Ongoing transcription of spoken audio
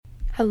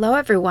Hello,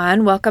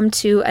 everyone. Welcome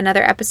to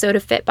another episode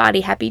of Fit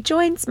Body, Happy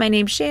Joints. My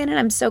name's Shannon.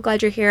 I'm so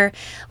glad you're here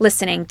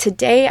listening.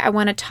 Today, I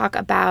want to talk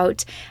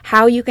about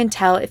how you can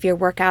tell if your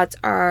workouts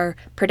are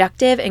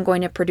productive and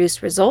going to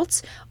produce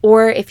results,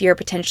 or if you're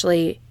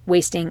potentially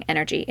wasting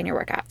energy in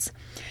your workouts.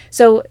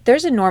 So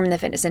there's a norm in the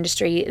fitness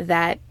industry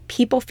that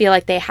people feel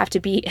like they have to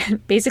be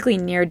basically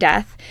near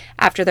death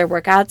after their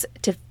workouts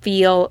to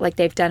feel like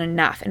they've done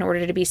enough in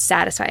order to be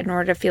satisfied, in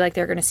order to feel like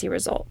they're going to see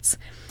results.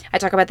 I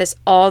talk about this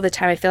all the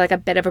time. I feel like a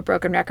bit of a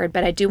broken record,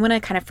 but I do want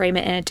to kind of frame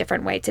it in a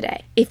different way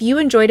today. If you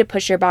enjoy to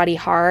push your body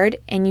hard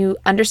and you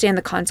understand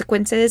the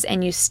consequences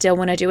and you still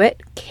want to do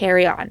it,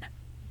 carry on.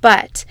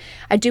 But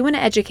I do want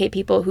to educate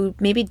people who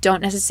maybe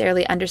don't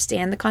necessarily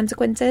understand the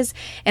consequences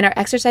and are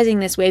exercising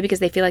this way because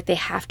they feel like they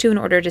have to in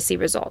order to see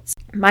results.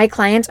 My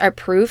clients are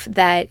proof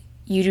that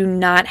you do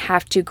not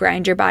have to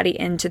grind your body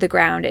into the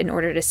ground in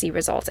order to see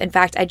results. In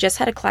fact, I just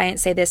had a client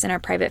say this in our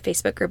private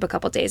Facebook group a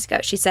couple days ago.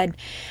 She said,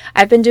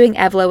 I've been doing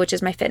Evlo, which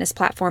is my fitness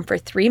platform, for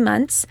 3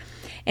 months.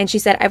 And she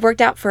said, I've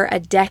worked out for a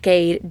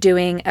decade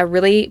doing a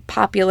really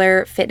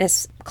popular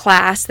fitness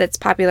class that's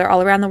popular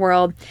all around the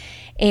world.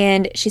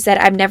 And she said,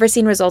 I've never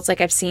seen results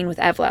like I've seen with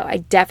Evlo. I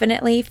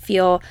definitely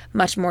feel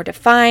much more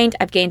defined.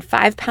 I've gained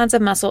 5 pounds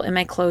of muscle and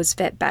my clothes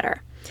fit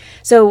better.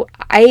 So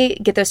I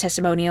get those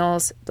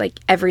testimonials like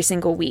every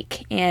single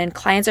week, and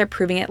clients are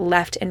proving it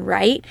left and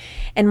right.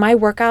 And my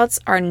workouts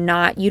are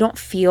not, you don't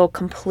feel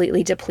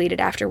completely depleted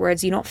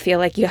afterwards. You don't feel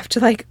like you have to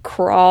like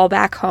crawl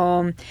back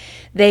home.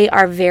 They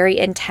are very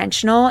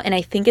intentional. And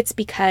I think it's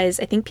because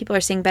I think people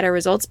are seeing better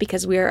results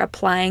because we are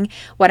applying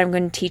what I'm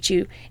going to teach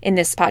you in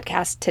this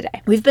podcast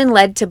today. We've been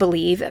led to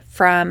believe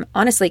from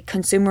honestly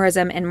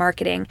consumerism and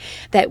marketing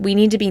that we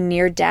need to be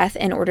near death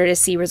in order to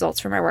see results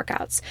from our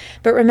workouts.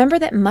 But remember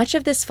that much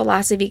of this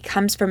philosophy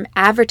comes from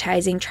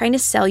advertising trying to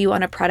sell you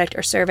on a product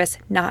or service,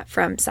 not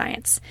from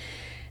science.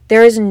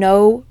 There is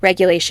no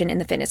regulation in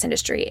the fitness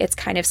industry. It's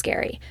kind of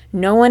scary.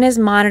 No one is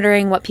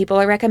monitoring what people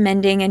are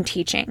recommending and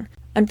teaching.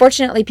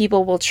 Unfortunately,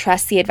 people will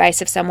trust the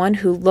advice of someone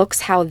who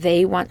looks how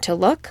they want to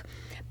look,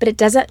 but it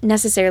doesn't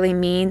necessarily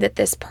mean that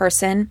this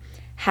person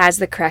has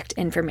the correct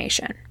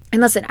information.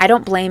 And listen, I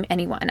don't blame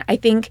anyone. I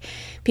think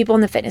people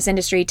in the fitness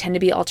industry tend to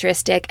be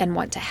altruistic and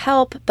want to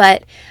help,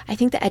 but I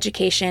think the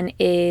education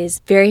is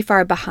very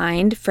far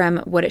behind from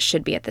what it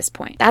should be at this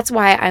point. That's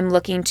why I'm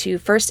looking to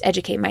first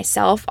educate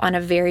myself on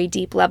a very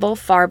deep level,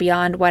 far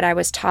beyond what I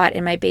was taught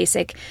in my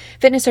basic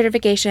fitness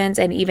certifications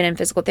and even in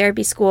physical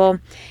therapy school,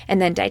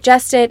 and then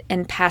digest it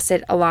and pass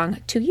it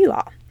along to you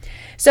all.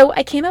 So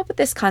I came up with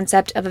this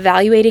concept of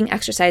evaluating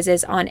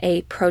exercises on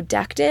a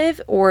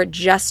productive or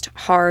just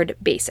hard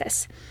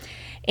basis.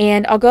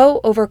 And I'll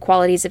go over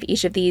qualities of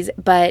each of these,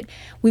 but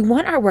we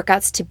want our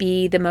workouts to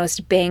be the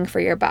most bang for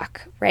your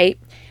buck, right?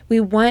 We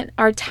want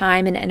our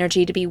time and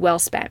energy to be well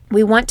spent.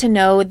 We want to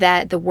know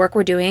that the work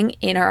we're doing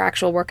in our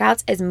actual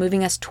workouts is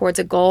moving us towards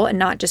a goal and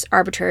not just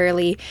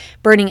arbitrarily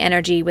burning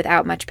energy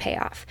without much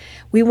payoff.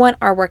 We want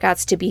our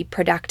workouts to be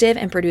productive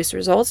and produce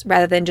results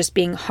rather than just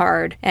being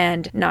hard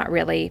and not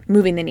really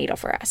moving the needle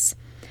for us.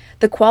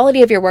 The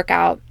quality of your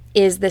workout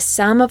is the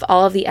sum of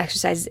all of the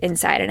exercises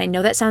inside. And I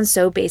know that sounds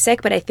so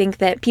basic, but I think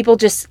that people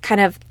just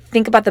kind of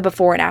think about the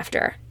before and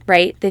after,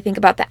 right? They think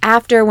about the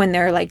after when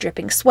they're like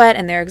dripping sweat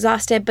and they're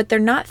exhausted, but they're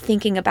not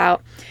thinking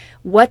about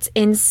what's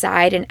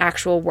inside an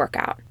actual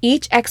workout.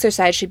 Each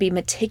exercise should be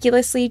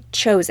meticulously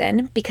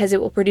chosen because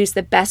it will produce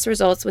the best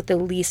results with the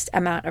least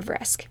amount of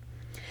risk.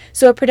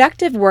 So a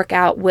productive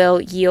workout will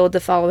yield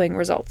the following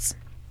results.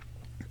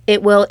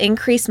 It will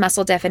increase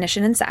muscle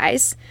definition and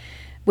size,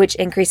 which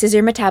increases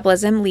your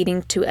metabolism,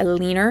 leading to a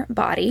leaner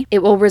body.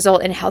 It will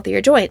result in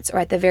healthier joints, or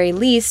at the very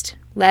least,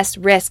 less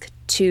risk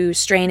to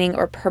straining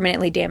or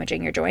permanently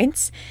damaging your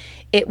joints.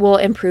 It will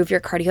improve your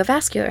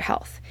cardiovascular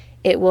health.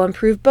 It will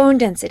improve bone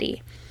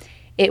density.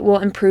 It will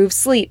improve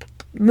sleep,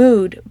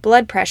 mood,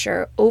 blood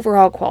pressure,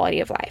 overall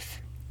quality of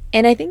life.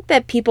 And I think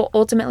that people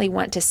ultimately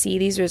want to see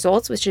these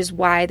results, which is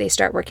why they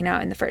start working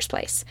out in the first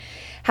place.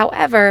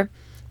 However,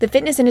 the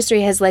fitness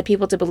industry has led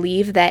people to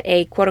believe that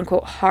a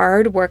quote-unquote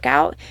hard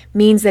workout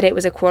means that it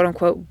was a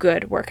quote-unquote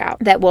good workout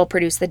that will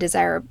produce the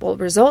desirable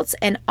results,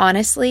 and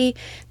honestly,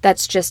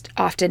 that's just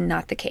often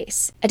not the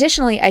case.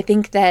 Additionally, I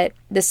think that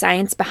the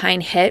science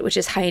behind HIIT, which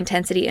is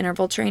high-intensity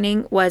interval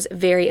training, was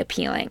very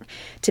appealing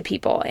to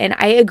people, and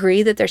I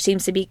agree that there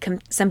seems to be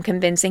some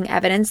convincing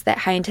evidence that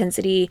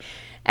high-intensity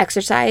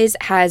exercise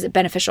has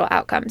beneficial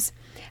outcomes.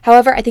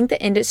 However, I think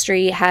the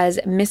industry has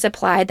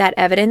misapplied that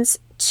evidence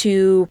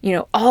to,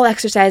 all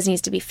exercise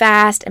needs to be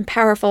fast and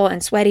powerful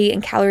and sweaty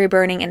and calorie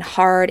burning and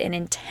hard and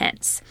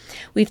intense.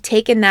 We've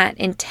taken that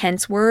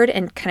intense word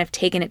and kind of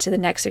taken it to the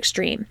next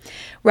extreme,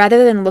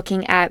 rather than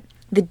looking at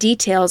the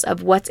details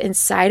of what's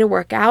inside a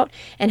workout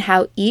and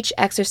how each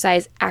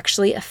exercise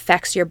actually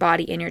affects your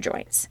body and your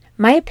joints.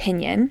 My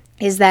opinion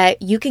is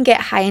that you can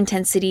get high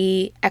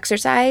intensity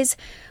exercise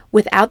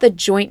without the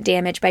joint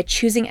damage by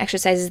choosing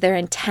exercises that are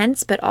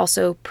intense but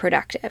also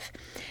productive.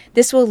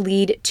 This will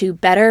lead to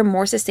better,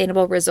 more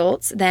sustainable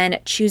results than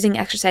choosing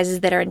exercises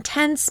that are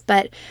intense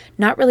but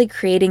not really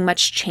creating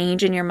much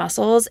change in your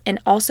muscles, and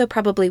also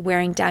probably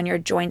wearing down your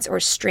joints or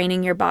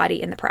straining your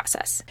body in the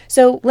process.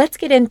 So let's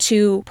get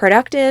into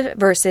productive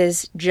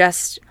versus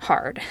just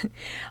hard.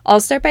 I'll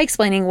start by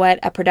explaining what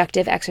a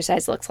productive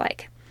exercise looks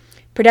like.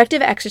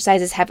 Productive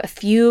exercises have a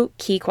few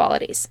key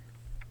qualities.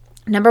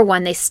 Number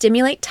one, they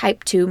stimulate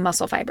type 2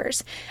 muscle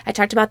fibers. I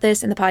talked about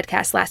this in the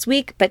podcast last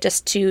week, but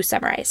just to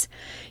summarize,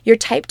 your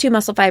type 2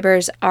 muscle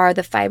fibers are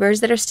the fibers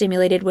that are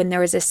stimulated when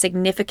there is a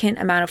significant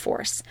amount of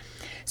force.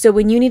 So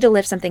when you need to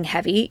lift something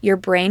heavy, your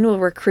brain will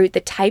recruit the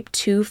type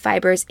 2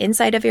 fibers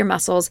inside of your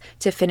muscles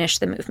to finish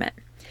the movement.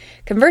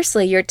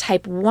 Conversely, your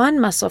type 1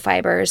 muscle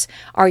fibers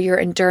are your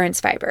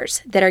endurance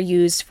fibers that are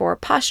used for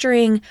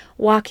posturing,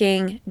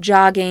 walking,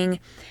 jogging,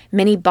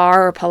 many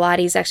bar or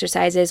Pilates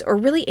exercises, or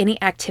really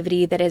any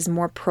activity that is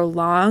more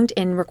prolonged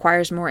and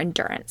requires more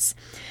endurance.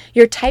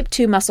 Your type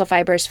 2 muscle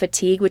fibers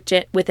fatigue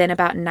within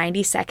about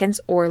 90 seconds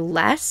or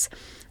less,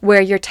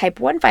 where your type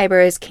 1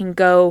 fibers can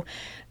go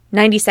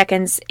 90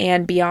 seconds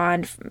and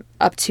beyond,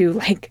 up to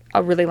like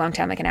a really long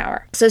time, like an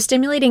hour. So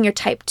stimulating your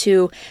type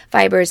 2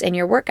 fibers in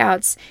your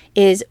workouts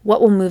is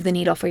what will move the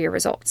needle for your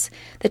results.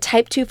 The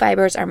type 2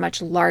 fibers are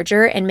much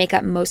larger and make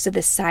up most of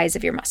the size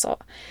of your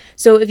muscle.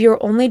 So if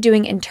you're only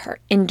doing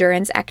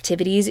endurance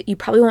activities, you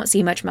probably won't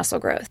see much muscle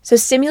growth. So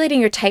stimulating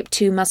your type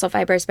 2 muscle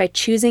fibers by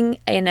choosing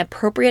an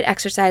appropriate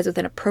exercise with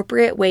an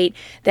appropriate weight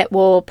that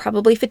will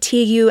probably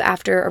fatigue you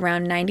after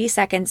around 90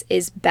 seconds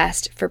is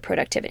best for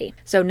productivity.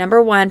 So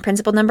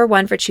principle number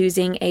one for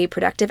choosing a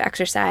productive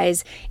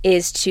exercise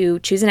is to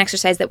choose an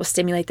exercise that will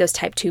stimulate those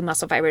type 2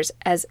 muscle fibers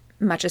as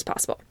much as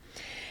possible.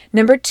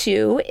 Number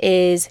two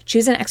is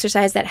choose an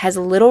exercise that has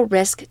little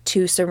risk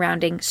to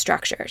surrounding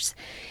structures.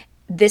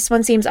 This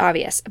one seems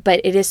obvious,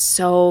 but it is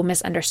so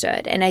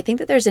misunderstood. And I think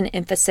that there's an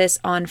emphasis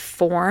on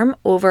form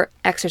over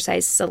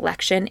exercise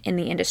selection in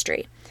the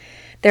industry.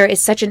 There is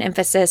such an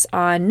emphasis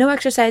on no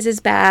exercise is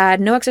bad,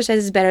 no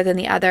exercise is better than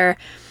the other.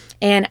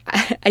 And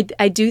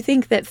I do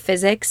think that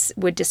physics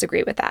would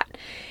disagree with that.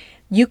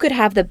 You could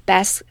have the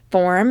best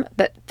form,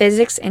 but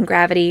physics and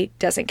gravity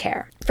doesn't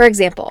care. For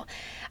example,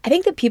 I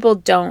think that people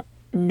don't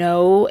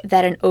know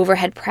that an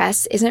overhead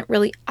press isn't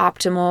really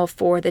optimal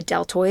for the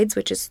deltoids,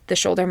 which is the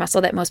shoulder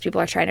muscle that most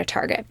people are trying to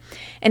target.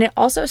 And it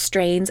also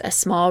strains a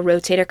small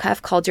rotator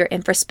cuff called your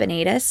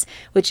infraspinatus,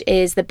 which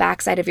is the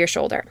backside of your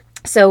shoulder.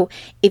 So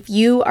if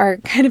you are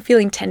kind of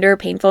feeling tender or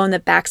painful in the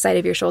backside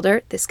of your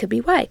shoulder, this could be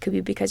why. It could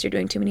be because you're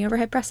doing too many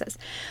overhead presses.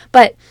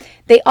 But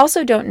they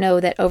also don't know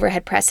that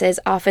overhead presses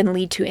often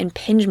lead to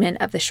impingement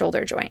of the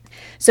shoulder joint.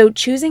 So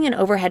choosing an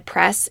overhead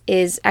press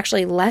is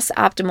actually less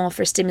optimal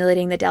for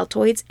stimulating the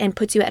deltoids and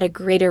puts you at a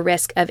greater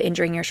risk of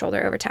injuring your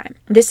shoulder over time.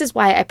 This is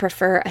why I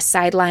prefer a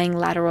side-lying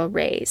lateral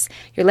raise.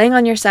 You're laying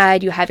on your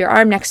side, you have your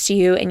arm next to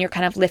you, and you're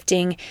kind of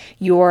lifting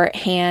your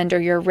hand or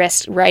your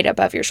wrist right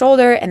above your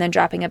shoulder and then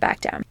dropping it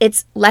back down.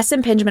 It's less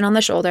impingement on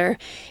the shoulder.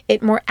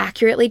 It more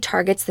accurately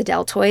targets the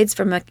deltoids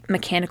from a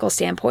mechanical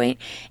standpoint,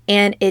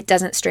 and it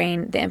doesn't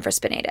strain the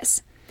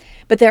infraspinatus.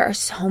 But there are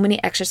so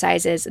many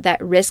exercises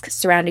that risk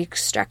surrounding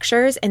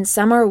structures, and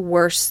some are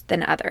worse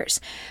than others.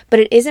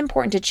 But it is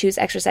important to choose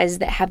exercises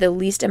that have the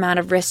least amount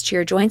of risk to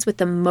your joints with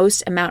the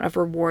most amount of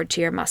reward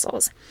to your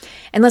muscles.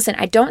 And listen,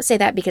 I don't say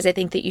that because I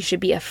think that you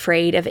should be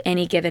afraid of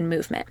any given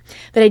movement.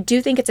 But I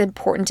do think it's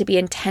important to be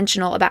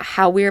intentional about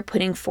how we are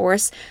putting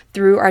force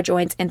through our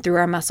joints and through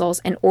our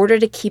muscles in order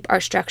to keep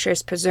our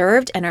structures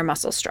preserved and our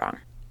muscles strong.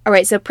 All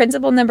right, so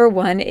principle number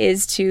one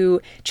is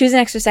to choose an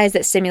exercise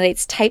that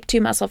stimulates type 2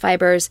 muscle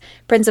fibers.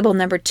 Principle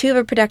number two of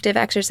a productive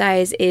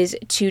exercise is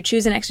to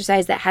choose an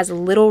exercise that has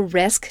little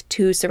risk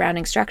to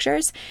surrounding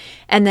structures.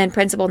 And then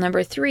principle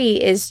number three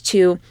is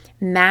to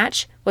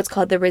match what's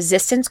called the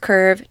resistance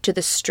curve to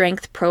the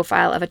strength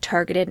profile of a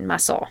targeted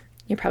muscle.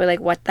 You're probably like,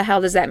 what the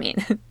hell does that mean?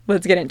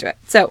 Let's get into it.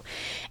 So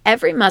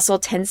every muscle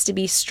tends to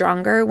be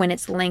stronger when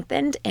it's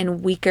lengthened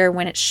and weaker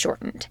when it's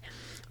shortened.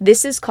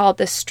 This is called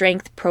the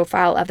strength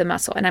profile of the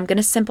muscle. And I'm going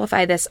to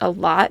simplify this a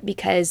lot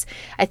because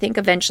I think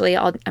eventually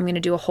I'm going to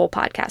do a whole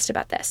podcast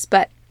about this.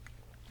 But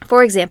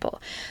for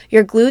example,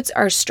 your glutes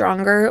are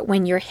stronger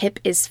when your hip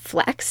is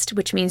flexed,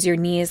 which means your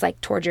knee is like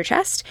towards your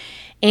chest,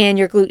 and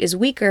your glute is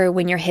weaker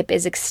when your hip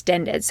is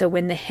extended. So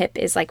when the hip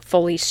is like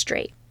fully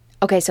straight.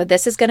 Okay, so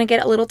this is going to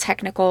get a little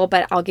technical,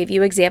 but I'll give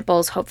you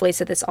examples, hopefully,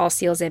 so this all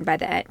seals in by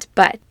the end.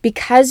 But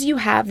because you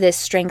have this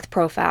strength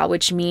profile,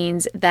 which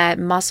means that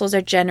muscles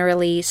are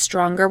generally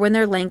stronger when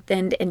they're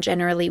lengthened and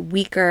generally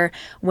weaker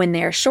when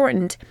they're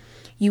shortened,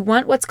 you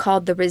want what's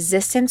called the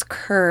resistance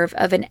curve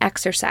of an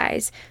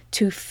exercise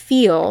to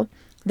feel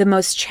the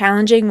most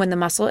challenging when the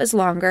muscle is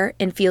longer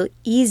and feel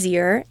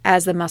easier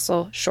as the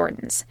muscle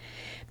shortens.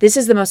 This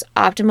is the most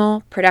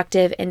optimal,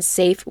 productive, and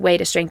safe way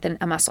to strengthen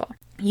a muscle.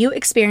 You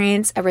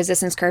experience a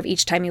resistance curve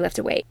each time you lift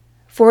a weight.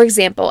 For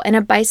example, in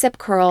a bicep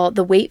curl,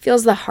 the weight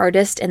feels the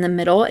hardest in the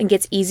middle and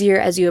gets easier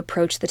as you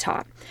approach the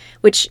top,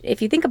 which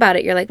if you think about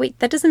it, you're like, wait,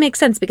 that doesn't make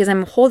sense because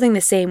I'm holding the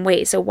same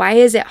weight. So why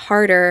is it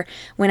harder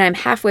when I'm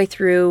halfway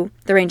through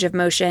the range of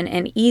motion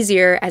and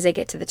easier as I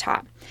get to the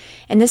top?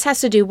 And this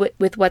has to do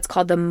with what's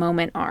called the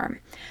moment arm.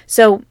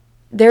 So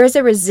there is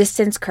a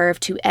resistance curve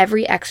to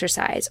every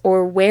exercise,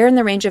 or where in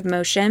the range of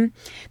motion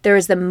there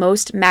is the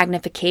most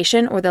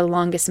magnification or the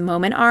longest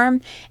moment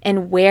arm,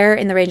 and where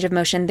in the range of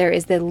motion there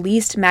is the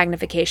least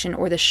magnification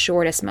or the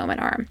shortest moment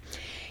arm.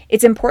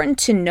 It's important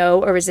to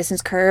know a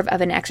resistance curve of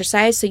an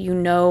exercise so you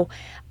know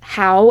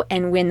how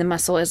and when the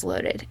muscle is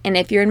loaded. And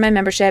if you're in my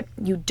membership,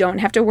 you don't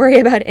have to worry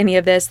about any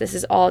of this. This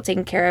is all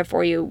taken care of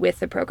for you with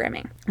the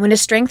programming. When a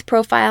strength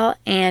profile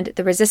and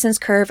the resistance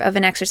curve of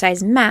an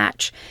exercise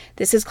match,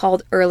 this is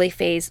called early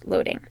phase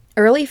loading.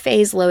 Early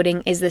phase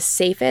loading is the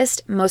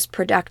safest, most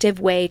productive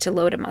way to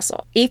load a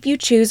muscle. If you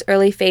choose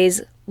early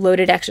phase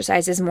loaded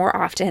exercises more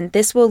often,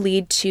 this will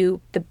lead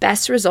to the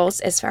best results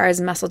as far as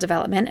muscle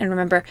development. And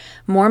remember,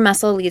 more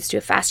muscle leads to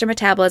a faster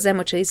metabolism,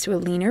 which leads to a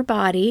leaner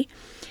body.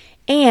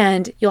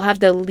 And you'll have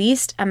the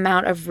least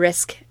amount of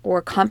risk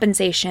or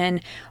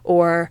compensation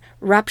or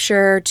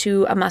rupture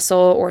to a muscle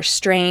or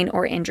strain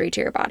or injury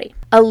to your body.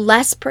 A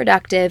less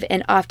productive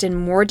and often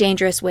more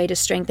dangerous way to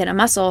strengthen a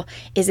muscle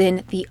is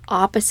in the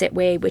opposite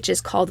way, which is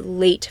called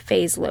late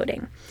phase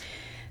loading.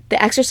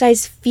 The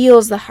exercise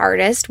feels the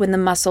hardest when the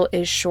muscle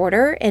is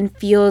shorter and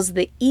feels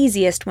the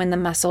easiest when the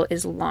muscle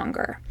is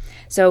longer.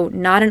 So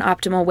not an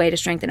optimal way to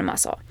strengthen a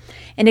muscle.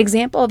 An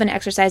example of an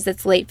exercise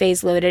that's late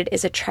phase loaded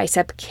is a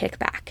tricep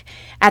kickback.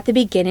 At the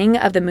beginning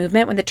of the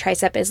movement, when the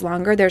tricep is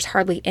longer, there's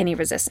hardly any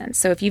resistance.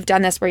 So if you've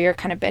done this where you're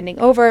kind of bending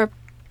over,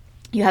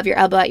 you have your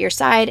elbow at your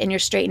side and you're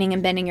straightening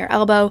and bending your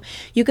elbow,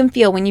 you can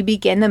feel when you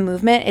begin the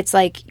movement, it's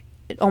like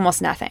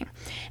almost nothing.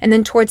 And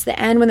then towards the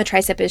end, when the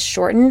tricep is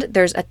shortened,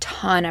 there's a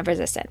ton of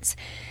resistance.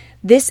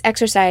 This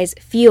exercise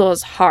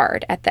feels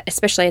hard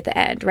especially at the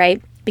end,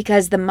 right?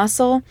 Because the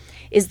muscle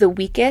is the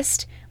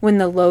weakest when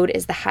the load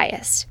is the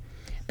highest.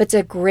 But it's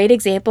a great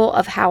example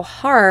of how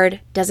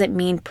hard doesn't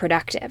mean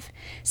productive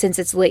since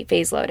it's late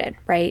phase loaded,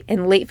 right?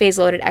 And late phase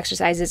loaded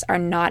exercises are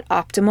not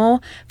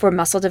optimal for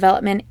muscle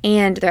development,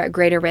 and they're at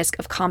greater risk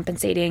of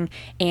compensating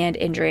and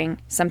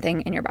injuring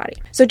something in your body.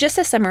 So just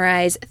to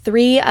summarize,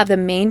 3 of the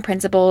main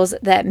principles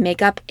that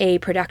make up a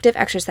productive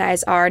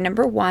exercise are: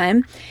 number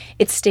 1,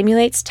 it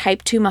stimulates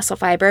type 2 muscle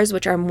fibers,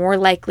 which are more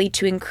likely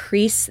to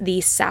increase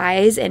the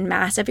size and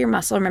mass of your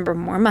muscle. Remember,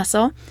 more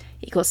muscle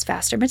equals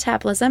faster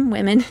metabolism.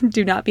 Women,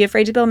 do not be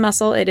afraid to build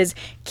muscle. It is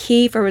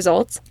key for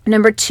results.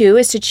 Number 2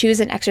 is to choose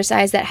an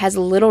exercise that has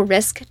little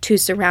risk to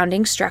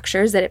surrounding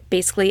structures, that it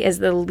basically is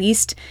the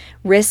least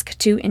risk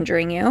to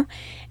injuring you.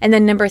 And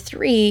then number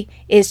 3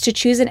 is to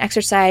choose an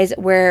exercise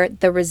where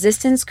the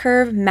resistance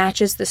curve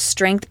matches the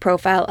strength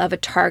profile of a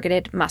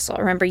targeted muscle.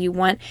 Remember, you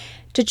want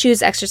to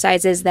choose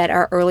exercises that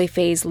are early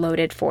phase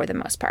loaded for the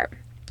most part.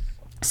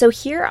 So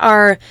here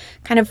are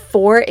kind of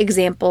 4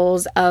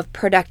 examples of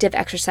productive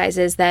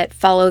exercises that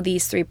follow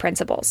these 3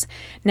 principles.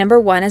 Number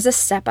 1 is a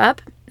step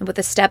up. With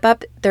a step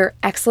up, they're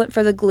excellent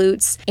for the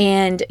glutes,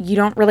 and you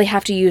don't really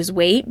have to use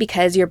weight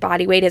because your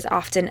body weight is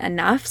often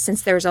enough,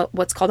 since there's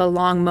what's called a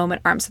long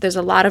moment arm. So there's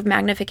a lot of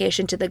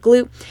magnification to the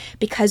glute.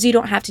 Because you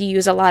don't have to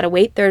use a lot of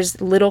weight,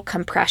 there's little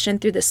compression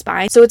through the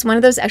spine. So it's one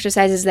of those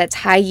exercises that's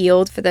high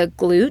yield for the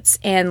glutes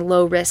and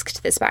low risk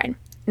to the spine.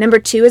 Number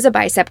 2 is a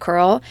bicep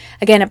curl.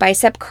 Again, a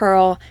bicep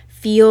curl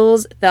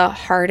feels the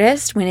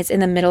hardest when it's in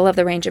the middle of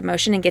the range of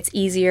motion and gets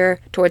easier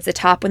towards the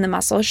top when the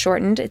muscle is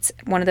shortened. It's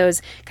one of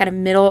those kind of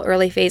middle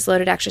early phase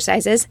loaded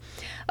exercises.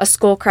 A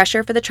skull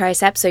crusher for the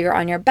tricep, so you're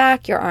on your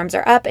back, your arms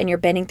are up, and you're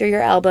bending through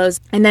your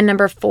elbows. And then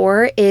number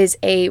 4 is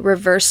a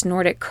reverse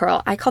Nordic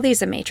curl. I call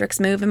these a matrix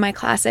move in my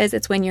classes.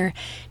 It's when you're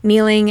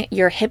kneeling,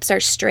 your hips are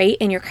straight,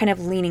 and you're kind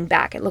of leaning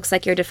back. It looks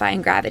like you're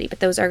defying gravity,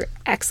 but those are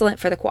excellent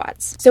for the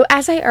quads. So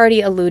as I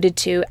already alluded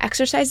to,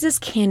 exercises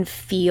can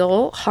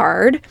feel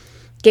hard,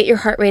 get your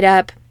heart rate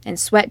up and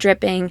sweat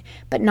dripping,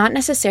 but not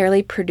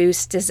necessarily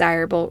produce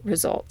desirable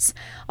results.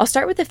 I'll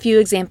start with a few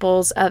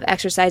examples of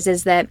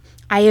exercises that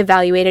I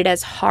evaluated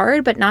as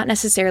hard, but not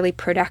necessarily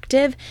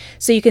productive,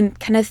 so you can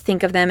kind of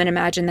think of them and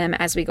imagine them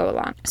as we go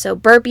along. So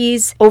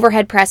burpees,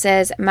 overhead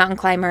presses, mountain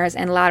climbers,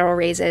 and lateral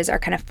raises are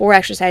kind of 4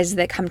 exercises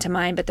that come to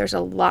mind, but there's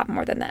a lot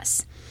more than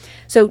this.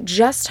 So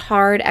just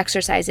hard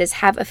exercises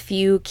have a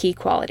few key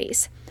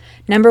qualities.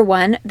 Number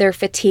 1, they're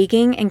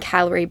fatiguing and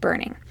calorie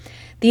burning.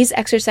 These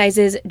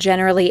exercises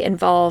generally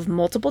involve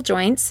multiple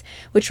joints,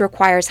 which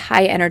requires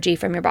high energy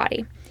from your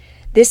body.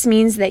 This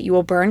means that you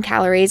will burn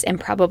calories and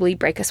probably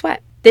break a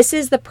sweat. This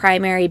is the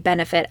primary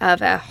benefit of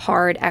a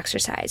hard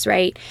exercise,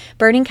 right?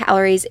 Burning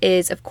calories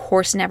is, of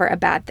course, never a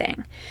bad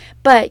thing.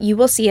 But you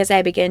will see as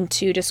I begin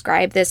to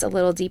describe this a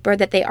little deeper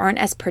that they aren't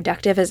as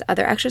productive as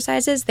other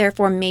exercises,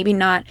 therefore maybe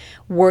not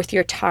worth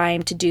your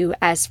time to do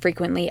as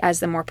frequently as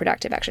the more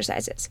productive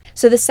exercises.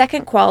 So the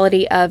second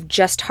quality of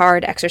just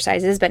hard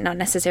exercises, but not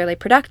necessarily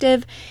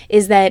productive,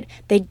 is that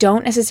they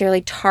don't necessarily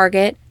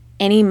target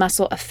any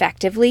muscle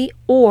effectively,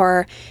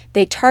 or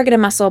they target a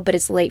muscle but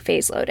it's late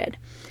phase loaded.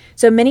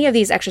 So many of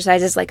these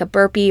exercises, like a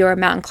burpee or a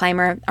mountain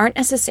climber, aren't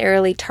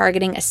necessarily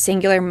targeting a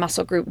singular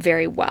muscle group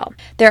very well.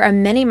 There are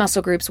many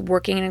muscle groups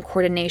working in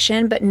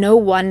coordination, but no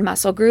one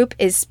muscle group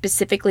is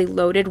specifically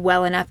loaded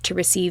well enough to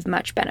receive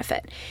much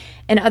benefit.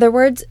 In other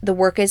words, the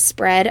work is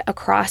spread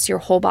across your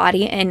whole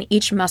body and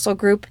each muscle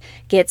group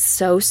gets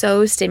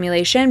so-so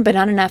stimulation, but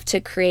not enough to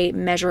create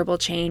measurable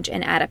change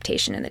and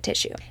adaptation in the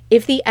tissue.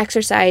 If the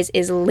exercise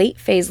is late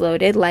phase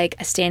loaded, like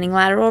a standing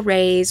lateral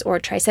raise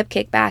or tricep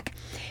kickback,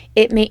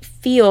 it may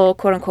feel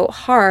quote unquote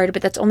hard,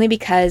 but that's only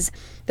because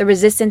the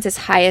resistance is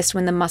highest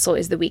when the muscle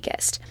is the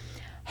weakest.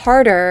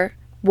 Harder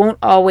won't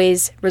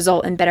always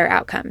result in better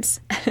outcomes.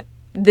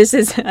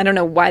 I don't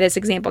know why this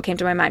example came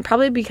to my mind.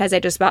 Probably because I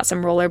just bought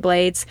some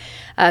rollerblades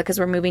because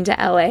we're moving to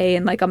LA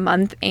in like a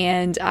month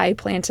and I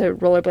plan to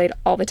rollerblade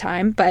all the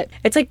time. But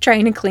it's like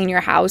trying to clean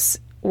your house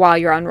while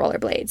you're on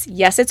rollerblades.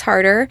 Yes, it's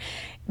harder,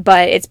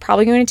 but it's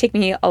probably going to take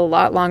me a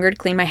lot longer to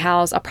clean my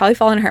house. I'll probably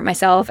fall and hurt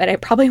myself, and I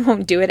probably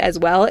won't do it as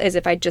well as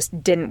if I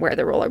just didn't wear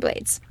the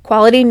rollerblades.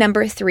 Quality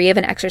number 3 of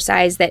an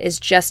exercise that is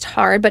just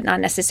hard but not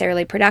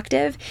necessarily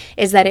productive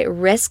is that it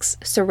risks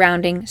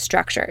surrounding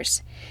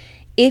structures.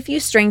 If you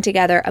string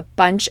together a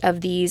bunch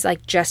of these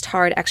like just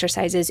hard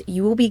exercises,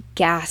 you will be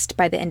gassed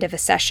by the end of a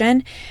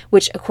session,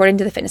 which according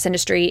to the fitness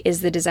industry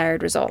is the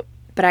desired result.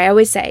 But I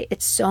always say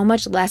it's so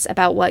much less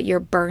about what you're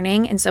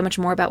burning and so much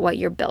more about what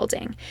you're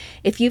building.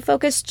 If you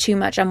focus too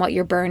much on what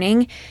you're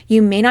burning,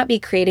 you may not be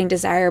creating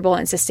desirable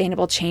and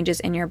sustainable changes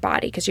in your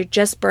body because you're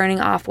just burning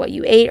off what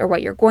you ate or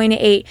what you're going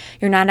to eat.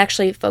 You're not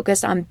actually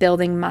focused on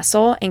building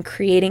muscle and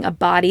creating a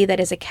body that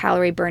is a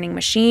calorie burning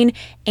machine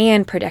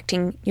and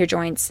protecting your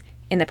joints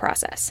in the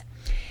process.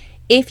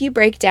 If you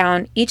break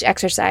down each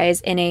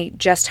exercise in a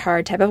just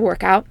hard type of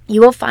workout,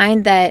 you will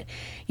find that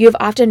you have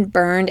often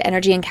burned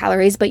energy and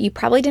calories, but you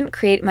probably didn't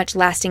create much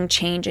lasting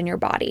change in your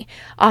body.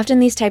 Often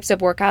these types of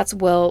workouts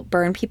will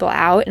burn people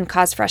out and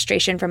cause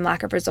frustration from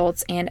lack of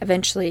results and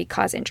eventually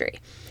cause injury.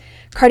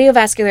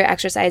 Cardiovascular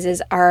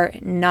exercises are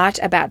not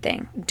a bad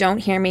thing. Don't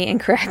hear me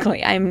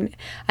incorrectly. I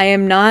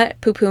am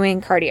not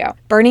poo-pooing cardio.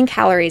 Burning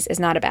calories is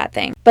not a bad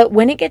thing. But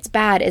when it gets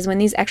bad is when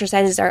these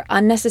exercises are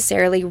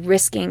unnecessarily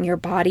risking your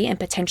body and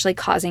potentially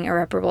causing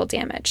irreparable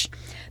damage.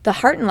 The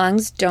heart and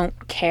lungs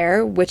don't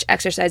care which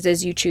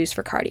exercises you choose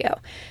for cardio.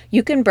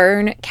 You can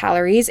burn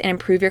calories and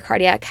improve your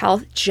cardiac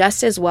health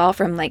just as well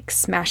from like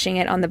smashing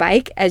it on the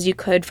bike as you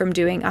could from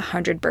doing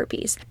 100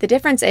 burpees. The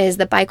difference is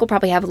the bike will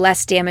probably have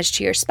less damage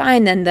to your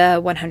spine than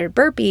the 100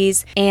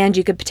 burpees, and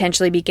you could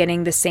potentially be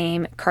getting the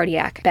same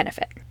cardiac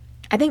benefit.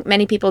 I think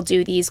many people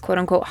do these quote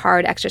unquote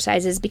hard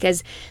exercises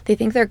because they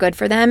think they're good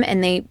for them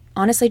and they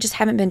honestly just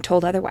haven't been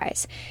told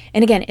otherwise.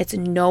 And again, it's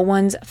no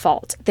one's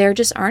fault. There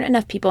just aren't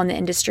enough people in the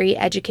industry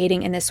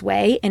educating in this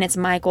way, and it's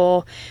my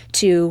goal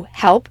to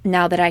help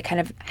now that I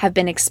kind of have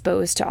been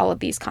exposed to all of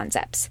these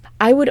concepts.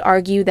 I would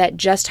argue that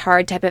just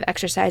hard type of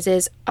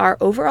exercises are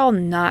overall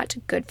not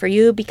good for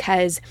you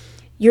because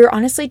you're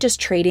honestly just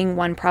trading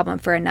one problem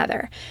for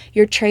another.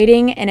 You're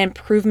trading an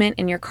improvement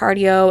in your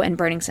cardio and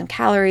burning some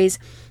calories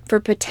for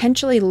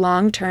potentially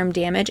long-term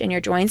damage in your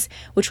joints,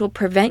 which will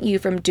prevent you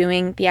from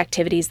doing the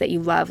activities that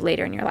you love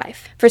later in your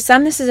life. For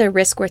some, this is a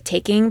risk worth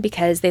taking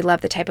because they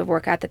love the type of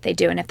workout that they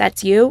do. And if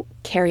that's you,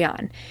 carry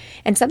on.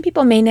 And some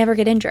people may never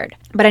get injured.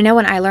 But I know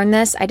when I learned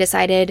this, I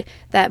decided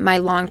that my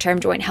long-term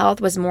joint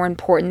health was more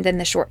important than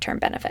the short-term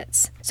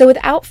benefits. So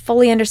without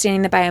fully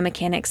understanding the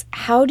biomechanics,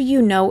 how do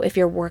you know if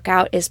your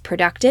workout is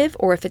productive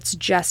or if it's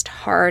just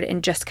hard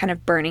and just kind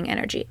of burning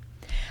energy?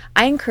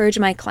 I encourage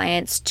my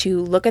clients to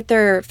look at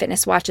their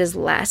fitness watches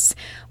less,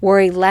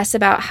 worry less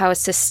about how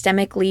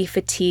systemically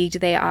fatigued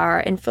they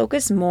are, and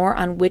focus more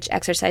on which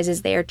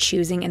exercises they are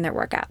choosing in their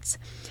workouts.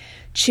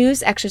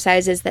 Choose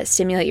exercises that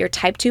stimulate your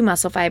type 2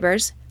 muscle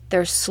fibers.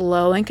 They're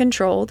slow and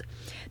controlled.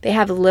 They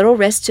have little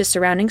risk to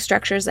surrounding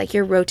structures like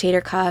your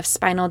rotator cuff,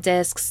 spinal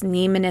discs,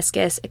 knee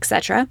meniscus,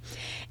 etc.,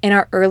 and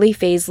are early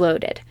phase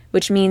loaded,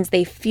 which means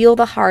they feel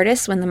the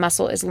hardest when the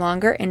muscle is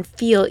longer and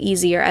feel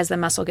easier as the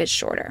muscle gets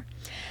shorter.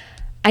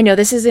 I know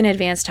this is an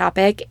advanced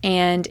topic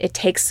and it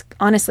takes,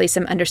 honestly,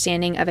 some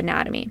understanding of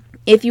anatomy.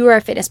 If you are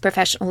a fitness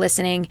professional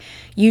listening,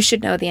 you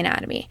should know the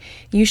anatomy.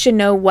 You should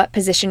know what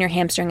position your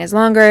hamstring is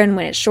longer and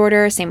when it's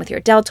shorter, same with your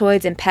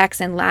deltoids and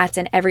pecs and lats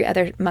and every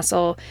other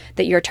muscle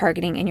that you're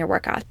targeting in your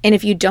workout. And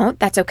if you don't,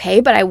 that's okay,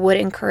 but I would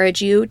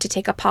encourage you to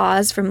take a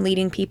pause from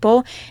leading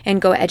people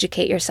and go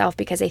educate yourself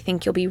because I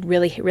think you'll be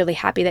really, really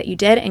happy that you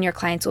did and your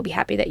clients will be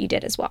happy that you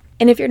did as well.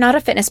 And if you're not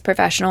a fitness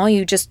professional,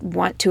 you just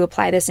want to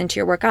apply this into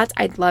your workouts,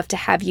 I'd love to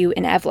have you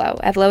in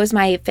Evlo. Evlo is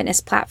my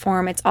fitness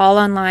platform. It's all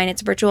online.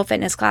 It's virtual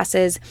fitness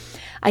classes.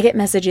 I get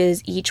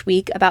messages each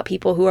week about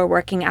people who are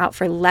working out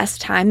for less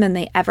time than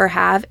they ever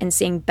have and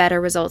seeing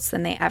better results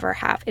than they ever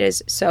have. It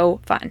is so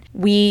fun.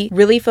 We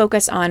really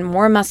focus on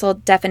more muscle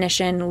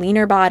definition,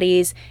 leaner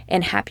bodies,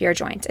 and happier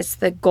joints. It's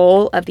the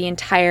goal of the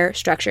entire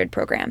structured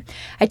program.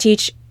 I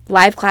teach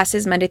live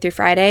classes Monday through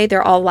Friday.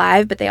 They're all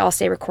live, but they all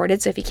stay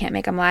recorded. So if you can't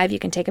make them live, you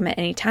can take them at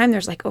any time.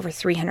 There's like over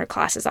 300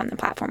 classes on the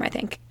platform, I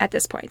think, at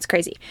this point. It's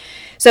crazy.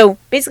 So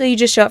basically, you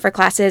just show up for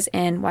classes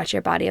and watch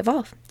your body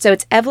evolve. So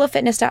it's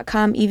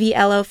evlofitness.com,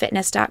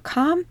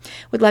 evlofitness.com.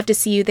 Would love to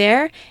see you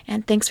there.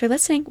 And thanks for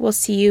listening. We'll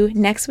see you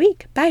next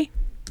week. Bye.